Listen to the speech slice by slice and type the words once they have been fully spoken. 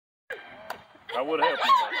I would help you.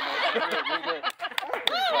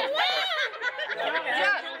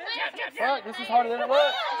 Fuck, this is harder than it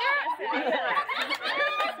looks.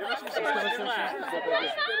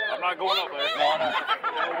 I'm not going up there.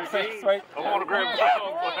 I want to grab the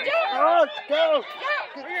phone. Oh, go!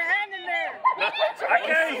 Put your hand in there. I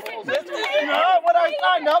can't. This is not what I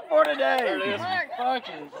signed up for today. There it is. Fuck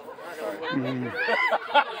it.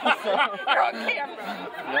 You're on camera.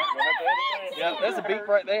 Yep, there's a beep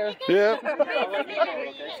right there. Yeah.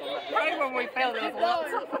 Right when we failed, it was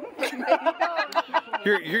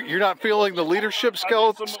You're not feeling the leadership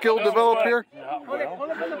skill develop here? Pull it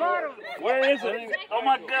from the bottom. Where is it? Oh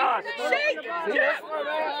my gosh. Shake it.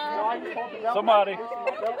 Somebody.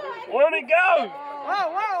 Where'd it go?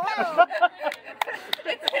 Whoa, whoa, whoa.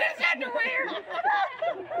 It's in his underwear.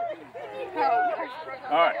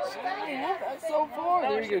 All right. That's so far.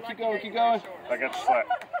 There you go. Keep going. Keep going. I got the slack.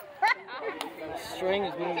 String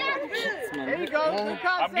is moving. There you go.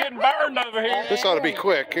 I'm getting burned over here. This ought to be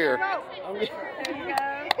quick here. Good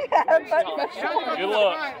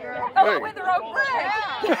luck. Hey. With the wrong leg.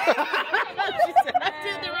 She said, I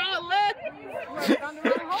did the wrong leg. On the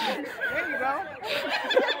wrong hole. There you go.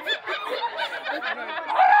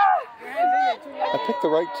 I picked the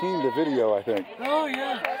right team to video, I think. Oh,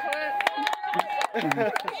 yeah.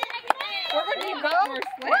 Where would you go?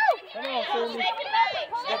 Come on, Cindy.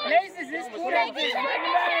 The place is this cool. Come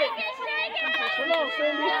on,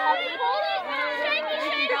 Cindy.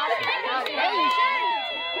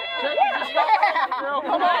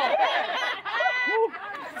 Come on.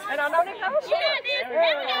 And I know they know.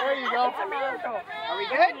 There you go. It's a miracle. Are we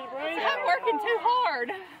good? I'm working too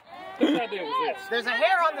hard. There's a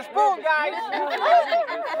hair on the spoon, guys.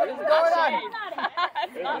 What is going on?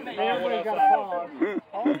 Everybody got a pause.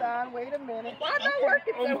 Hold on, wait a minute. Why am I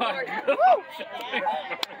working so hard?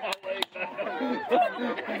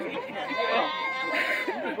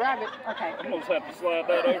 Grab it. Okay. I'm going to have to slide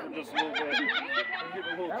that over just a little bit. I'm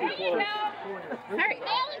getting a little too close. Hurry.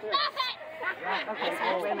 Okay, so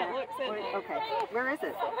wait a minute. Okay, where is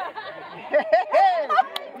it?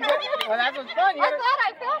 Well, that was fun. I'm glad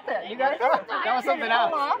I felt it. You got it? That was something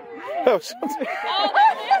else. That was something. Oh,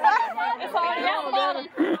 there it is. It's already out the bottom.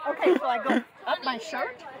 Okay, so I go up my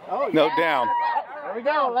shirt? Oh, No, down. There we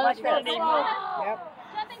go. Let's go. Yep.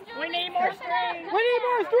 We need more string. We need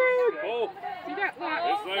more string. Oh, You got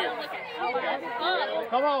it's there.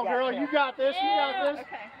 Come on, girl. You got this. You got this.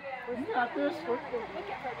 You got this.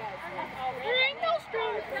 There ain't no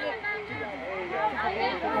string.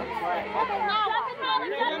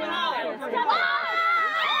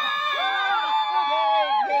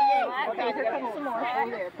 Okay, here comes some more. Pull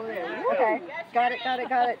there, pull there. Okay, got it.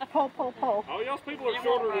 Pull. Oh, y'all people are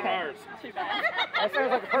shorter than ours. That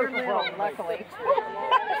sounds like a personal problem, luckily.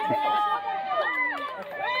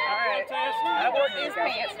 Alright, I work these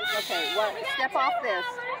pants. Okay, well, step off this.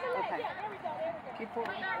 Okay. Keep pulling.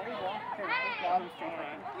 There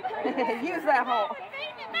you go. Use that hole.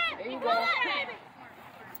 There you go.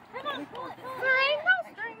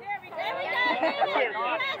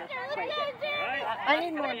 I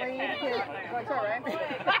need more lean too. That's all right.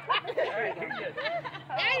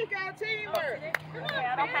 There you go, teamwork.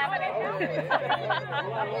 I don't have any.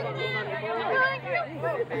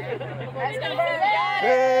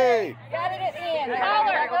 Hey! Got it at the end. You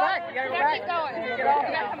Tyler, gotta go back. You gotta go back. keep going. Get off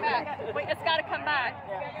You gotta come back. Wait, it's gotta come back.